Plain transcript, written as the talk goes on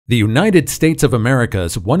The United States of America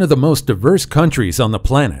is one of the most diverse countries on the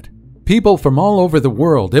planet. People from all over the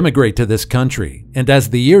world immigrate to this country, and as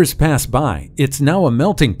the years pass by, it's now a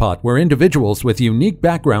melting pot where individuals with unique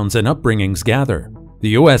backgrounds and upbringings gather. The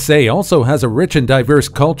USA also has a rich and diverse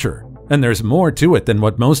culture, and there's more to it than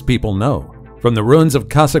what most people know. From the ruins of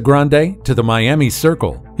Casa Grande to the Miami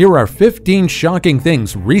Circle, here are 15 shocking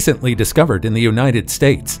things recently discovered in the United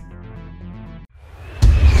States.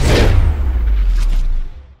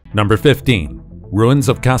 Number 15. Ruins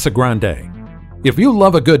of Casa Grande. If you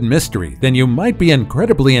love a good mystery, then you might be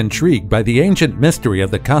incredibly intrigued by the ancient mystery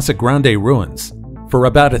of the Casa Grande ruins. For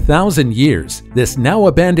about 1,000 years, this now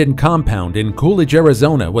abandoned compound in Coolidge,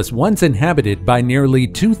 Arizona was once inhabited by nearly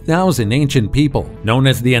 2,000 ancient people, known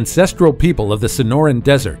as the ancestral people of the Sonoran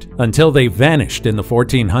Desert, until they vanished in the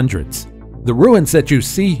 1400s. The ruins that you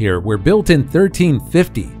see here were built in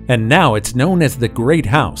 1350, and now it's known as the Great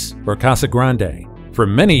House, or Casa Grande. For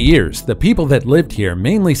many years, the people that lived here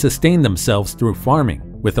mainly sustained themselves through farming,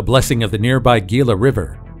 with the blessing of the nearby Gila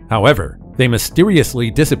River. However, they mysteriously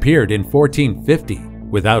disappeared in 1450,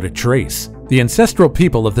 without a trace. The ancestral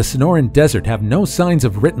people of the Sonoran Desert have no signs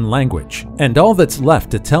of written language, and all that's left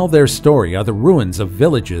to tell their story are the ruins of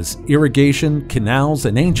villages, irrigation, canals,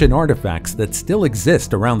 and ancient artifacts that still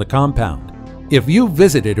exist around the compound. If you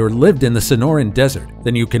visited or lived in the Sonoran Desert,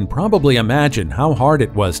 then you can probably imagine how hard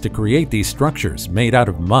it was to create these structures made out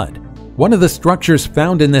of mud. One of the structures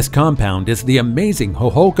found in this compound is the amazing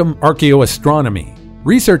Hohokam Archaeoastronomy.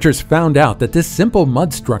 Researchers found out that this simple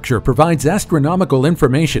mud structure provides astronomical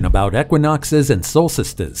information about equinoxes and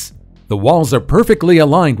solstices. The walls are perfectly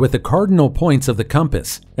aligned with the cardinal points of the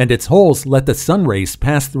compass, and its holes let the sun rays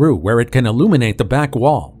pass through where it can illuminate the back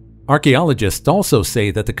wall. Archaeologists also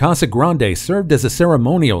say that the Casa Grande served as a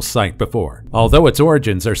ceremonial site before, although its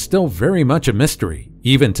origins are still very much a mystery,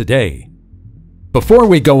 even today. Before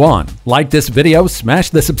we go on, like this video, smash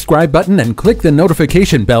the subscribe button, and click the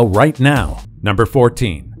notification bell right now. Number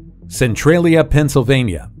 14. Centralia,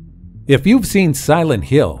 Pennsylvania. If you've seen Silent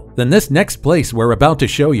Hill, then this next place we're about to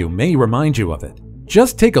show you may remind you of it.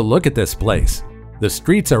 Just take a look at this place. The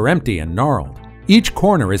streets are empty and gnarled. Each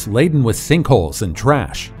corner is laden with sinkholes and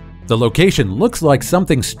trash. The location looks like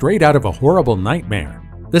something straight out of a horrible nightmare.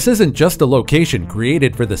 This isn't just a location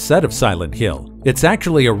created for the set of Silent Hill. It's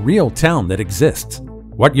actually a real town that exists.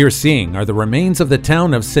 What you're seeing are the remains of the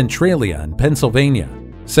town of Centralia in Pennsylvania.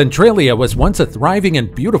 Centralia was once a thriving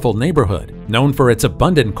and beautiful neighborhood, known for its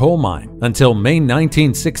abundant coal mine, until May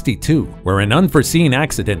 1962, where an unforeseen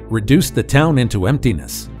accident reduced the town into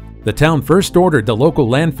emptiness. The town first ordered the local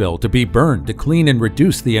landfill to be burned to clean and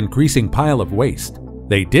reduce the increasing pile of waste.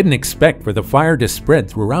 They didn't expect for the fire to spread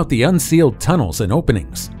throughout the unsealed tunnels and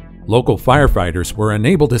openings. Local firefighters were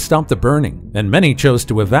unable to stop the burning, and many chose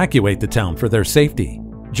to evacuate the town for their safety.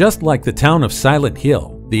 Just like the town of Silent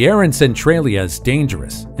Hill, the air in Centralia is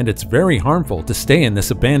dangerous, and it's very harmful to stay in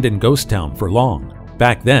this abandoned ghost town for long.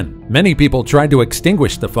 Back then, many people tried to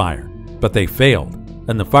extinguish the fire, but they failed,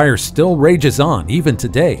 and the fire still rages on even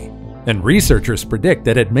today. And researchers predict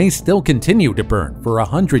that it may still continue to burn for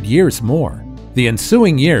 100 years more. The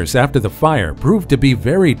ensuing years after the fire proved to be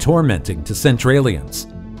very tormenting to Centralians.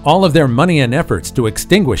 All of their money and efforts to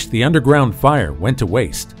extinguish the underground fire went to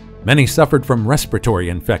waste. Many suffered from respiratory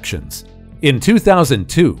infections. In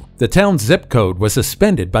 2002, the town's zip code was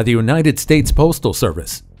suspended by the United States Postal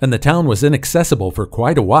Service, and the town was inaccessible for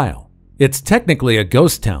quite a while. It's technically a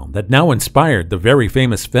ghost town that now inspired the very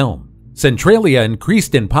famous film. Centralia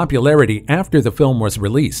increased in popularity after the film was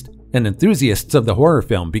released, and enthusiasts of the horror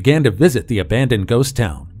film began to visit the abandoned ghost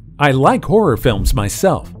town. I like horror films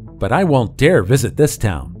myself, but I won't dare visit this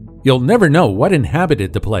town. You'll never know what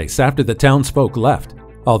inhabited the place after the townsfolk left,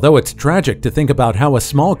 although it's tragic to think about how a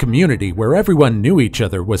small community where everyone knew each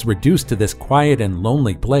other was reduced to this quiet and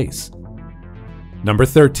lonely place. Number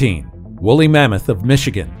 13. Woolly Mammoth of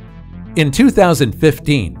Michigan. In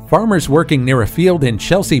 2015, farmers working near a field in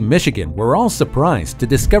Chelsea, Michigan were all surprised to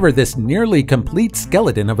discover this nearly complete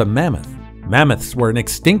skeleton of a mammoth. Mammoths were an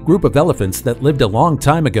extinct group of elephants that lived a long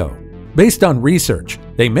time ago. Based on research,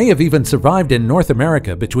 they may have even survived in North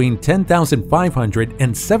America between 10,500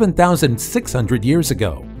 and 7,600 years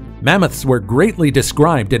ago. Mammoths were greatly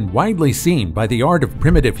described and widely seen by the art of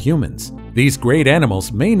primitive humans. These great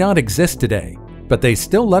animals may not exist today, but they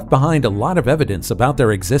still left behind a lot of evidence about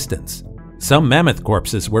their existence. Some mammoth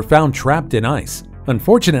corpses were found trapped in ice.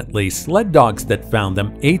 Unfortunately, sled dogs that found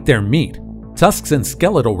them ate their meat. Tusks and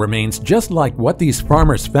skeletal remains just like what these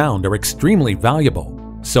farmers found are extremely valuable.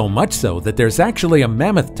 So much so that there's actually a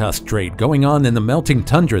mammoth tusk trade going on in the melting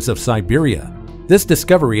tundras of Siberia. This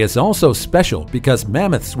discovery is also special because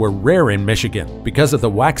mammoths were rare in Michigan because of the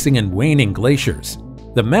waxing and waning glaciers.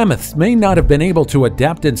 The mammoths may not have been able to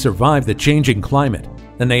adapt and survive the changing climate,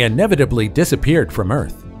 and they inevitably disappeared from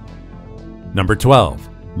Earth. Number 12.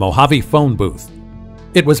 Mojave Phone Booth.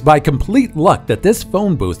 It was by complete luck that this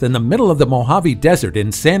phone booth in the middle of the Mojave Desert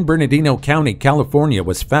in San Bernardino County, California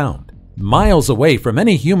was found. Miles away from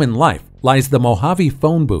any human life lies the Mojave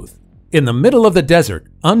Phone Booth. In the middle of the desert,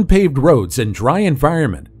 unpaved roads, and dry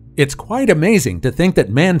environment, it's quite amazing to think that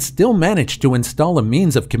man still managed to install a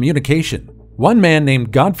means of communication. One man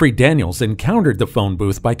named Godfrey Daniels encountered the phone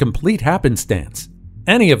booth by complete happenstance.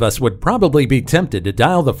 Any of us would probably be tempted to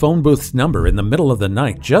dial the phone booth's number in the middle of the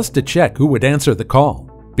night just to check who would answer the call.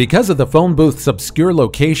 Because of the phone booth's obscure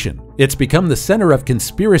location, it's become the center of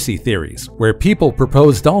conspiracy theories, where people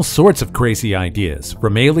proposed all sorts of crazy ideas,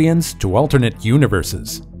 from aliens to alternate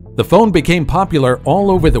universes. The phone became popular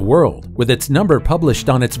all over the world, with its number published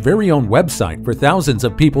on its very own website for thousands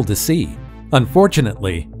of people to see.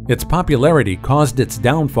 Unfortunately, its popularity caused its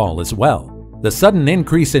downfall as well. The sudden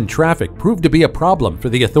increase in traffic proved to be a problem for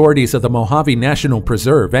the authorities of the Mojave National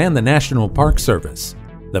Preserve and the National Park Service.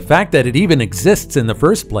 The fact that it even exists in the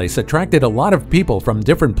first place attracted a lot of people from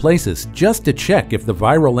different places just to check if the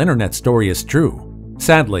viral internet story is true.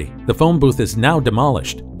 Sadly, the phone booth is now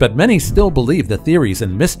demolished, but many still believe the theories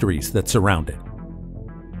and mysteries that surround it.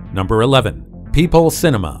 Number 11. Peephole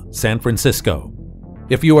Cinema, San Francisco.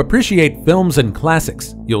 If you appreciate films and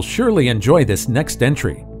classics, you'll surely enjoy this next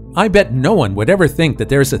entry. I bet no one would ever think that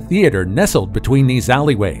there's a theater nestled between these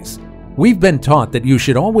alleyways. We've been taught that you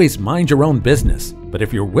should always mind your own business, but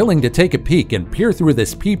if you're willing to take a peek and peer through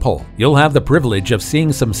this peephole, you'll have the privilege of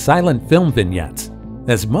seeing some silent film vignettes.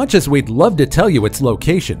 As much as we'd love to tell you its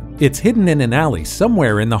location, it's hidden in an alley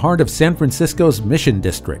somewhere in the heart of San Francisco's Mission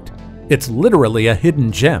District. It's literally a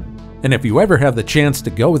hidden gem, and if you ever have the chance to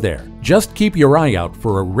go there, just keep your eye out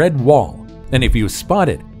for a red wall, and if you spot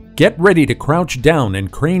it, get ready to crouch down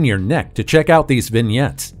and crane your neck to check out these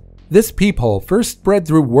vignettes. This peephole first spread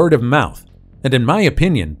through word of mouth, and in my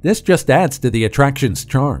opinion, this just adds to the attraction's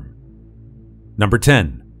charm. Number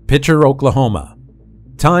 10. Pitcher, Oklahoma.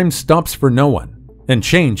 Time stops for no one, and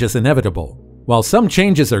change is inevitable. While some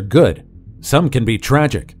changes are good, some can be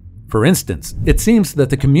tragic. For instance, it seems that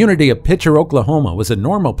the community of Pitcher, Oklahoma was a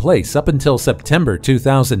normal place up until September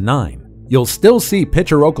 2009. You'll still see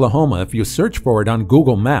Pitcher, Oklahoma if you search for it on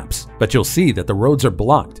Google Maps, but you'll see that the roads are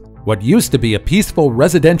blocked. What used to be a peaceful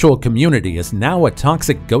residential community is now a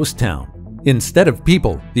toxic ghost town. Instead of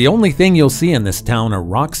people, the only thing you'll see in this town are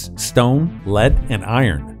rocks, stone, lead, and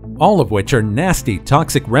iron, all of which are nasty,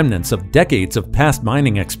 toxic remnants of decades of past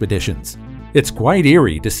mining expeditions. It's quite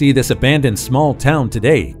eerie to see this abandoned small town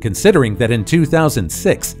today, considering that in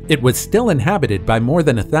 2006, it was still inhabited by more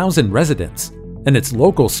than 1,000 residents, and its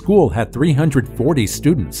local school had 340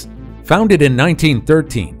 students. Founded in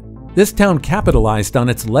 1913, this town capitalized on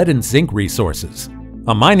its lead and zinc resources.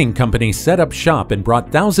 A mining company set up shop and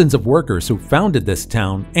brought thousands of workers who founded this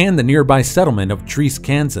town and the nearby settlement of Treese,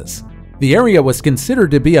 Kansas. The area was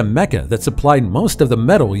considered to be a mecca that supplied most of the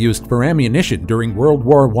metal used for ammunition during World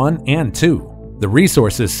War I and II. The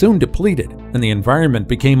resources soon depleted, and the environment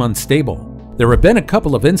became unstable. There have been a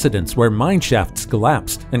couple of incidents where mine shafts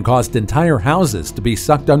collapsed and caused entire houses to be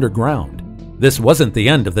sucked underground. This wasn't the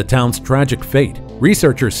end of the town's tragic fate.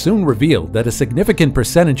 Researchers soon revealed that a significant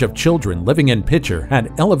percentage of children living in Pitcher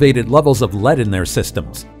had elevated levels of lead in their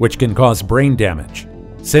systems, which can cause brain damage.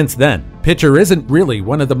 Since then, Pitcher isn't really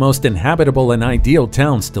one of the most inhabitable and ideal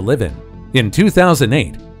towns to live in. In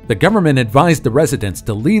 2008, the government advised the residents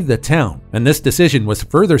to leave the town, and this decision was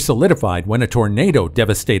further solidified when a tornado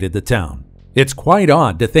devastated the town. It's quite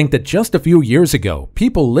odd to think that just a few years ago,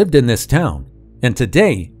 people lived in this town, and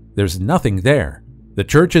today, there's nothing there. The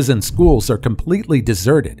churches and schools are completely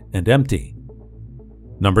deserted and empty.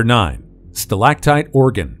 Number 9. Stalactite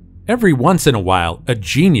organ. Every once in a while, a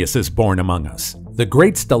genius is born among us. The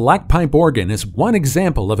great stalactite organ is one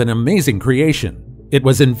example of an amazing creation. It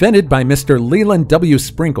was invented by Mr. Leland W.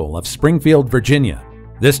 Sprinkle of Springfield, Virginia.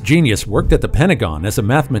 This genius worked at the Pentagon as a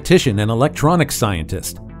mathematician and electronics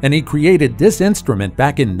scientist, and he created this instrument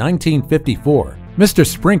back in 1954. Mr.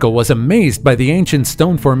 Sprinkle was amazed by the ancient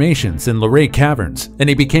stone formations in Luray Caverns, and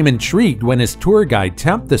he became intrigued when his tour guide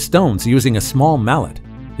tapped the stones using a small mallet.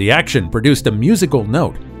 The action produced a musical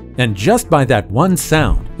note, and just by that one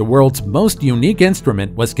sound, the world's most unique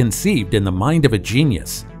instrument was conceived in the mind of a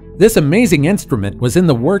genius. This amazing instrument was in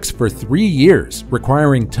the works for 3 years,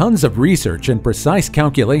 requiring tons of research and precise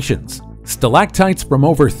calculations. Stalactites from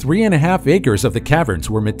over 3.5 acres of the caverns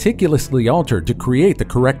were meticulously altered to create the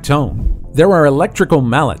correct tone. There are electrical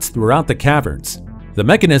mallets throughout the caverns, The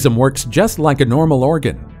mechanism works just like a normal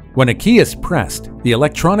organ. When a key is pressed, the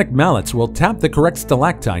electronic mallets will tap the correct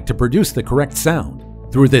stalactite to produce the correct sound.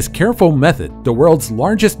 Through this careful method, the world's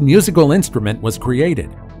largest musical instrument was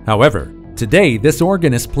created. However, today this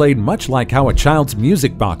organ is played much like how a child's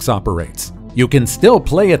music box operates. You can still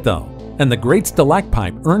play it though, and the great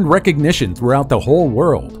stalactite earned recognition throughout the whole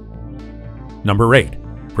world. Number 8.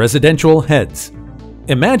 Presidential heads.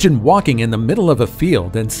 Imagine walking in the middle of a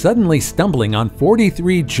field and suddenly stumbling on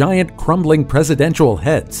 43 giant crumbling presidential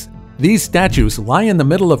heads. These statues lie in the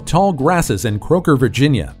middle of tall grasses in Croker,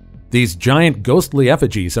 Virginia. These giant ghostly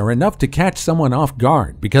effigies are enough to catch someone off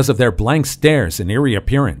guard because of their blank stares and eerie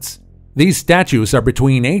appearance. These statues are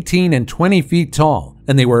between 18 and 20 feet tall,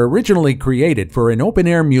 and they were originally created for an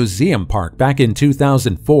open-air museum park back in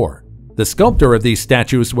 2004. The sculptor of these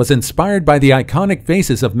statues was inspired by the iconic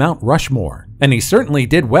faces of Mount Rushmore, and he certainly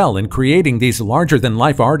did well in creating these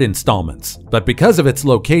larger-than-life art installments. But because of its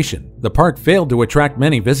location, the park failed to attract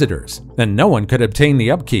many visitors, and no one could obtain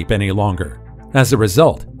the upkeep any longer. As a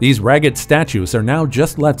result, these ragged statues are now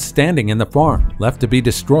just left standing in the farm, left to be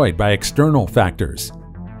destroyed by external factors.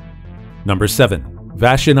 Number 7.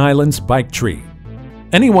 Vashon Island's Bike Tree.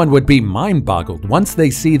 Anyone would be mind-boggled once they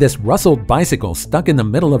see this rustled bicycle stuck in the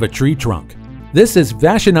middle of a tree trunk. This is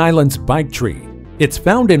Vashon Island's Bike Tree. It's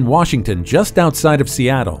found in Washington just outside of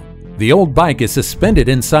Seattle. The old bike is suspended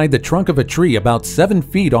inside the trunk of a tree about 7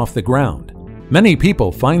 feet off the ground. Many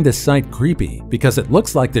people find this sight creepy because it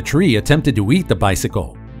looks like the tree attempted to eat the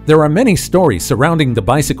bicycle. There are many stories surrounding the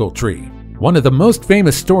bicycle tree. One of the most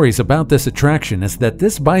famous stories about this attraction is that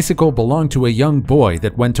this bicycle belonged to a young boy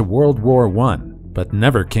that went to World War I, but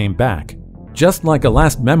never came back. Just like a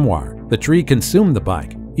last memoir, the tree consumed the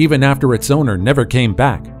bike, even after its owner never came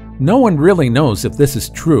back. No one really knows if this is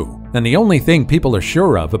true, and the only thing people are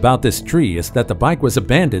sure of about this tree is that the bike was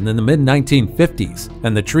abandoned in the mid-1950s,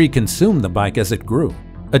 and the tree consumed the bike as it grew.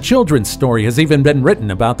 A children's story has even been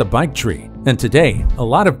written about the bike tree, and today, a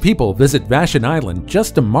lot of people visit Vashon Island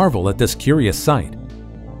just to marvel at this curious sight.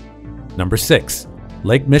 Number 6.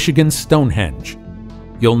 Lake Michigan's Stonehenge.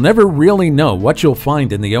 You'll never really know what you'll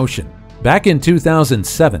find in the ocean. Back in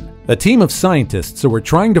 2007, a team of scientists who were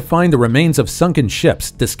trying to find the remains of sunken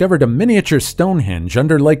ships discovered a miniature Stonehenge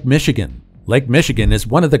under Lake Michigan. Lake Michigan is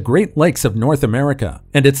one of the Great Lakes of North America,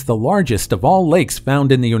 and it's the largest of all lakes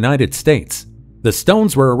found in the United States. The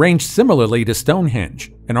stones were arranged similarly to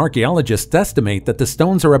Stonehenge, and archaeologists estimate that the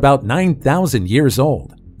stones are about 9,000 years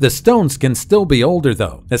old. The stones can still be older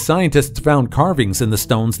though, as scientists found carvings in the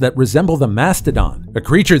stones that resemble the mastodon, a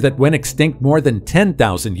creature that went extinct more than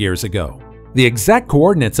 10,000 years ago. The exact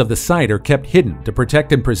coordinates of the site are kept hidden to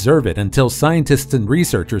protect and preserve it until scientists and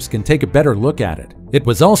researchers can take a better look at it. It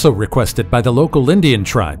was also requested by the local Indian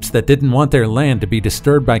tribes that didn't want their land to be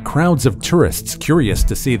disturbed by crowds of tourists curious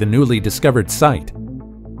to see the newly discovered site.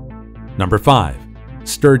 Number 5.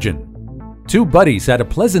 Sturgeon. Two buddies had a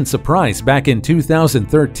pleasant surprise back in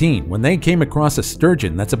 2013 when they came across a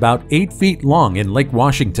sturgeon that's about 8 feet long in Lake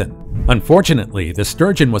Washington. Unfortunately, the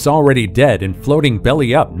sturgeon was already dead and floating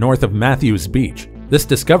belly up north of Matthews Beach. This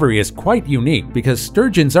discovery is quite unique because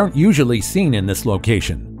sturgeons aren't usually seen in this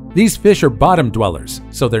location. These fish are bottom dwellers,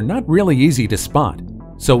 so they're not really easy to spot.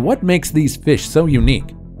 So what makes these fish so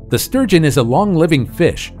unique? The sturgeon is a long-living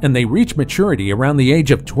fish, and they reach maturity around the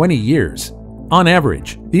age of 20 years. On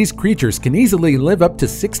average, these creatures can easily live up to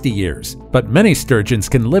 60 years, but many sturgeons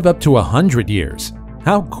can live up to 100 years.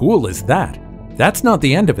 How cool is that? That's not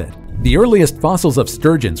the end of it. The earliest fossils of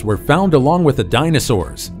sturgeons were found along with the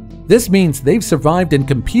dinosaurs. This means they've survived and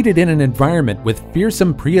competed in an environment with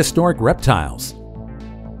fearsome prehistoric reptiles.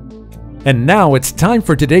 And now it's time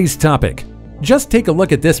for today's topic. Just take a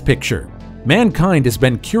look at this picture. Mankind has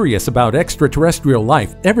been curious about extraterrestrial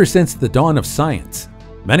life ever since the dawn of science.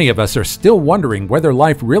 Many of us are still wondering whether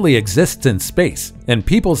life really exists in space, and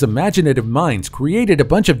people's imaginative minds created a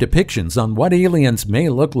bunch of depictions on what aliens may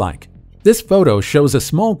look like. This photo shows a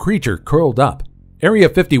small creature curled up. Area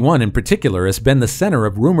 51 in particular has been the center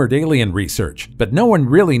of rumored alien research, but no one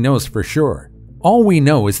really knows for sure. All we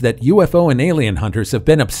know is that UFO and alien hunters have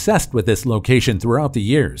been obsessed with this location throughout the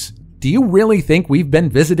years. Do you really think we've been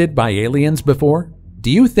visited by aliens before?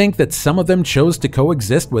 Do you think that some of them chose to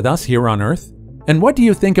coexist with us here on Earth? And what do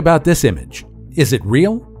you think about this image? Is it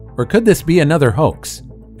real? Or could this be another hoax?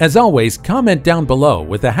 As always, comment down below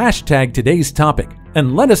with the hashtag today's topic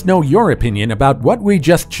and let us know your opinion about what we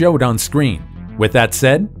just showed on screen. With that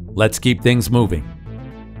said, let's keep things moving.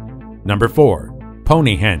 Number 4.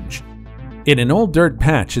 Ponyhenge. In an old dirt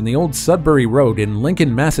patch in the old Sudbury Road in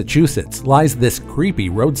Lincoln, Massachusetts lies this creepy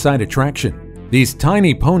roadside attraction. These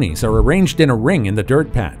tiny ponies are arranged in a ring in the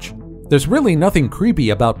dirt patch. There's really nothing creepy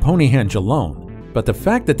about Ponehenge alone, but the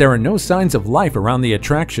fact that there are no signs of life around the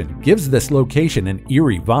attraction gives this location an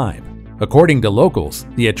eerie vibe. According to locals,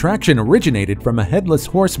 the attraction originated from a headless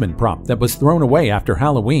horseman prop that was thrown away after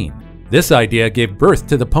Halloween. This idea gave birth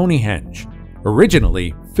to the Ponehenge.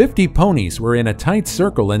 Originally, 50 ponies were in a tight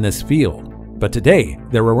circle in this field, but today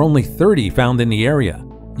there are only 30 found in the area.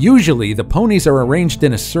 Usually, the ponies are arranged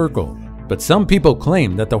in a circle, but some people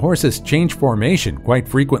claim that the horses change formation quite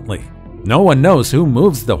frequently. No one knows who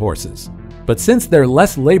moves the horses, but since they're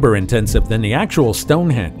less labor-intensive than the actual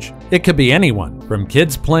Stonehenge, it could be anyone, from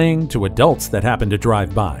kids playing to adults that happen to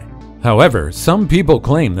drive by. However, some people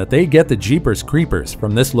claim that they get the Jeepers Creepers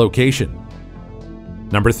from this location.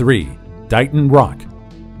 Number 3. Dighton Rock.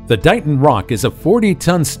 The Dighton Rock is a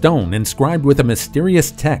 40-ton stone inscribed with a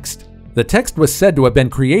mysterious text. The text was said to have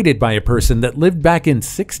been created by a person that lived back in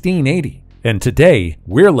 1680. And today,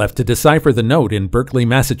 we're left to decipher the note in Berkeley,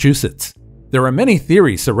 Massachusetts. There are many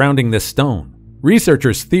theories surrounding this stone.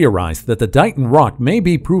 Researchers theorize that the Dighton Rock may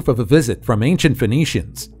be proof of a visit from ancient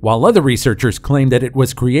Phoenicians, while other researchers claim that it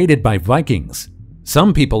was created by Vikings.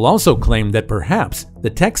 Some people also claim that perhaps the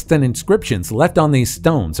texts and inscriptions left on these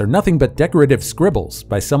stones are nothing but decorative scribbles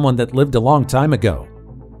by someone that lived a long time ago.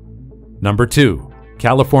 Number 2.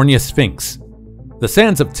 California Sphinx. The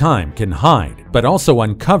sands of time can hide, but also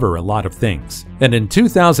uncover a lot of things. And in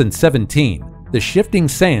 2017, the shifting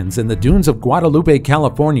sands in the dunes of Guadalupe,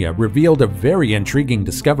 California revealed a very intriguing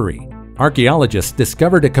discovery. Archaeologists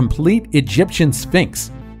discovered a complete Egyptian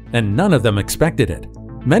sphinx, and none of them expected it.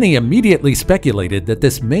 Many immediately speculated that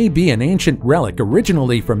this may be an ancient relic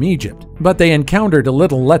originally from Egypt, but they encountered a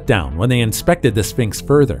little letdown when they inspected the sphinx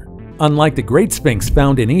further. Unlike the Great Sphinx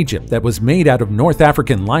found in Egypt that was made out of North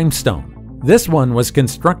African limestone, this one was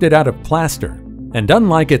constructed out of plaster, and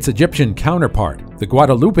unlike its Egyptian counterpart, the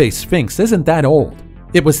Guadalupe Sphinx isn't that old.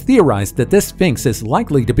 It was theorized that this sphinx is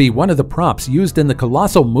likely to be one of the props used in the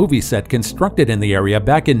colossal movie set constructed in the area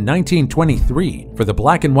back in 1923 for the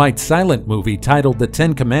black and white silent movie titled The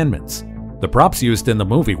Ten Commandments. The props used in the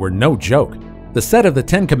movie were no joke. The set of The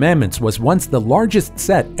Ten Commandments was once the largest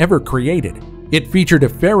set ever created. It featured a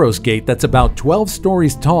Pharaoh's gate that's about 12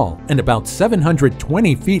 stories tall and about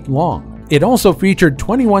 720 feet long. It also featured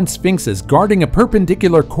 21 sphinxes guarding a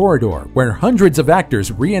perpendicular corridor where hundreds of actors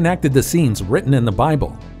reenacted the scenes written in the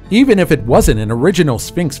Bible. Even if it wasn't an original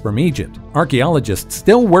sphinx from Egypt, archaeologists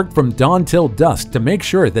still worked from dawn till dusk to make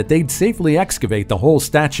sure that they'd safely excavate the whole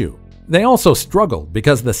statue. They also struggled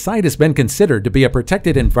because the site has been considered to be a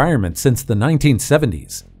protected environment since the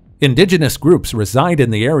 1970s. Indigenous groups reside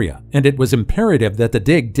in the area, and it was imperative that the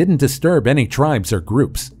dig didn't disturb any tribes or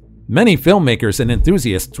groups. Many filmmakers and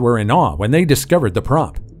enthusiasts were in awe when they discovered the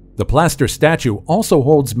prop. The plaster statue also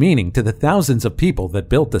holds meaning to the thousands of people that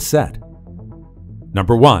built the set.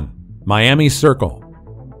 Number 1. Miami Circle.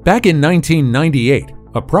 Back in 1998,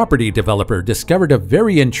 a property developer discovered a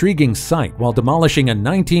very intriguing site while demolishing a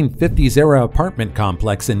 1950s-era apartment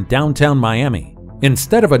complex in downtown Miami.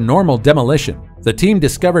 Instead of a normal demolition, the team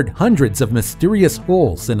discovered hundreds of mysterious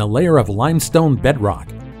holes in a layer of limestone bedrock.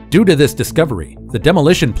 Due to this discovery, the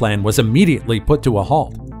demolition plan was immediately put to a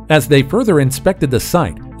halt. As they further inspected the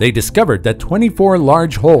site, they discovered that 24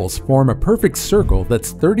 large holes form a perfect circle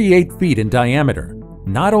that's 38 feet in diameter.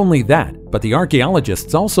 Not only that, but the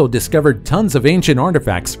archaeologists also discovered tons of ancient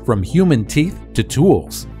artifacts from human teeth to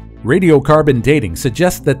tools. Radiocarbon dating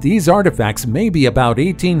suggests that these artifacts may be about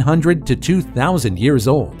 1800 to 2000 years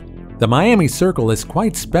old. The Miami Circle is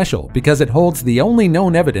quite special because it holds the only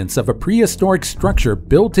known evidence of a prehistoric structure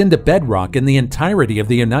built into bedrock in the entirety of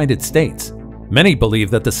the United States. Many believe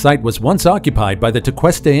that the site was once occupied by the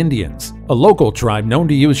Tequesta Indians, a local tribe known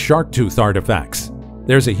to use shark tooth artifacts.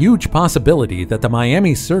 There's a huge possibility that the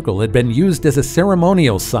Miami Circle had been used as a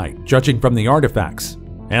ceremonial site, judging from the artifacts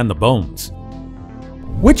and the bones.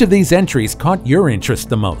 Which of these entries caught your interest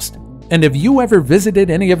the most? And have you ever visited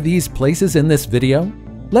any of these places in this video?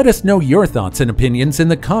 Let us know your thoughts and opinions in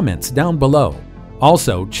the comments down below.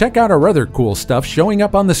 Also, check out our other cool stuff showing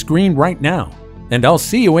up on the screen right now. And I'll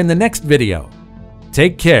see you in the next video.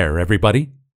 Take care, everybody.